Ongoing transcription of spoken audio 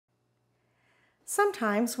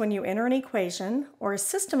Sometimes when you enter an equation or a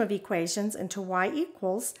system of equations into y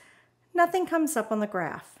equals, nothing comes up on the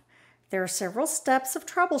graph. There are several steps of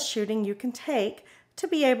troubleshooting you can take to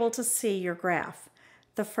be able to see your graph.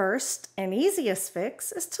 The first and easiest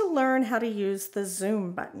fix is to learn how to use the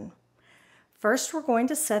zoom button. First, we're going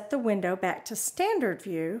to set the window back to standard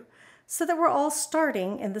view so that we're all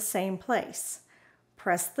starting in the same place.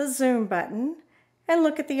 Press the zoom button and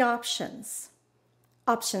look at the options.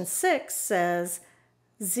 Option 6 says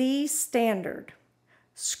Z Standard.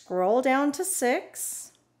 Scroll down to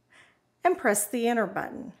 6 and press the Enter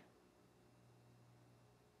button.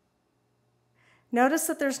 Notice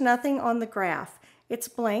that there's nothing on the graph. It's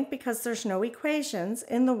blank because there's no equations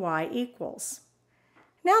in the y equals.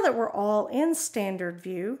 Now that we're all in standard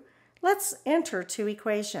view, let's enter two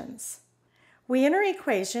equations. We enter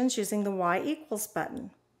equations using the y equals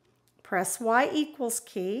button. Press y equals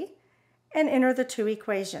key and enter the two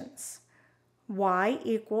equations. Y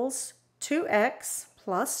equals 2x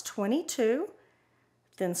plus 22.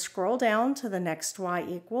 Then scroll down to the next y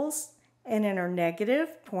equals and enter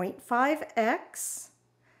negative 0.5x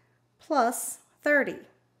plus 30.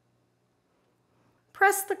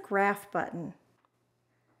 Press the graph button.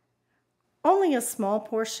 Only a small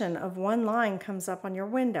portion of one line comes up on your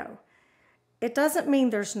window. It doesn't mean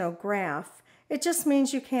there's no graph, it just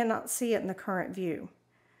means you cannot see it in the current view.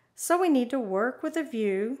 So we need to work with the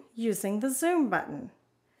view using the zoom button.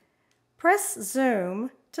 Press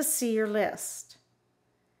zoom to see your list.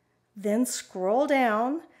 Then scroll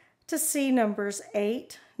down to see numbers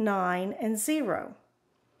 8, 9, and 0.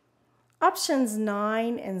 Options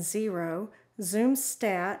 9 and 0, Zoom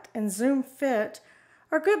Stat and Zoom Fit,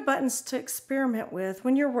 are good buttons to experiment with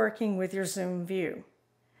when you're working with your zoom view.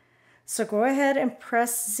 So go ahead and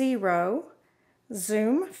press 0,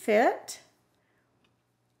 Zoom Fit,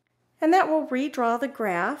 and that will redraw the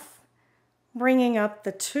graph, bringing up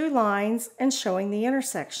the two lines and showing the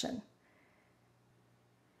intersection.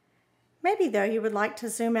 Maybe though you would like to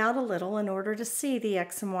zoom out a little in order to see the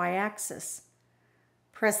X and Y axis.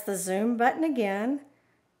 Press the zoom button again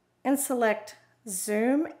and select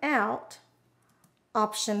Zoom Out,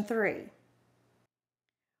 option 3.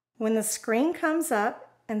 When the screen comes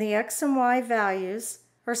up and the X and Y values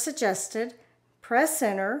are suggested, press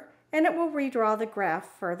Enter and it will redraw the graph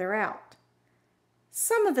further out.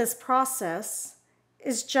 Some of this process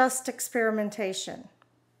is just experimentation.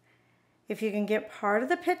 If you can get part of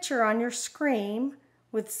the picture on your screen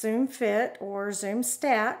with Zoom Fit or Zoom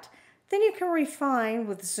Stat, then you can refine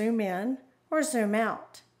with Zoom In or Zoom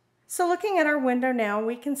Out. So looking at our window now,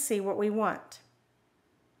 we can see what we want.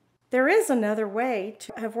 There is another way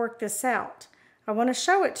to have worked this out. I want to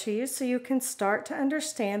show it to you so you can start to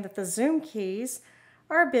understand that the zoom keys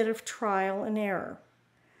are a bit of trial and error.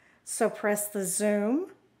 So press the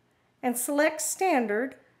zoom and select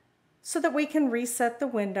standard so that we can reset the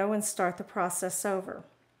window and start the process over.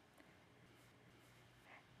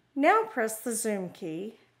 Now press the zoom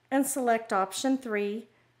key and select option 3,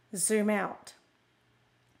 zoom out.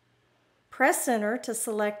 Press enter to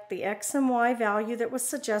select the X and Y value that was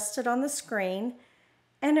suggested on the screen,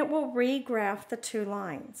 and it will regraph the two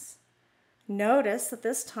lines. Notice that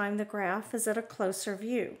this time the graph is at a closer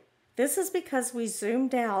view. This is because we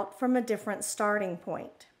zoomed out from a different starting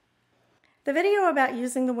point. The video about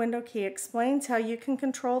using the window key explains how you can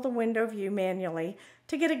control the window view manually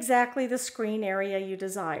to get exactly the screen area you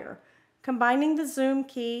desire. Combining the zoom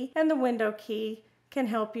key and the window key can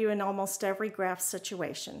help you in almost every graph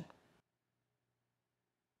situation.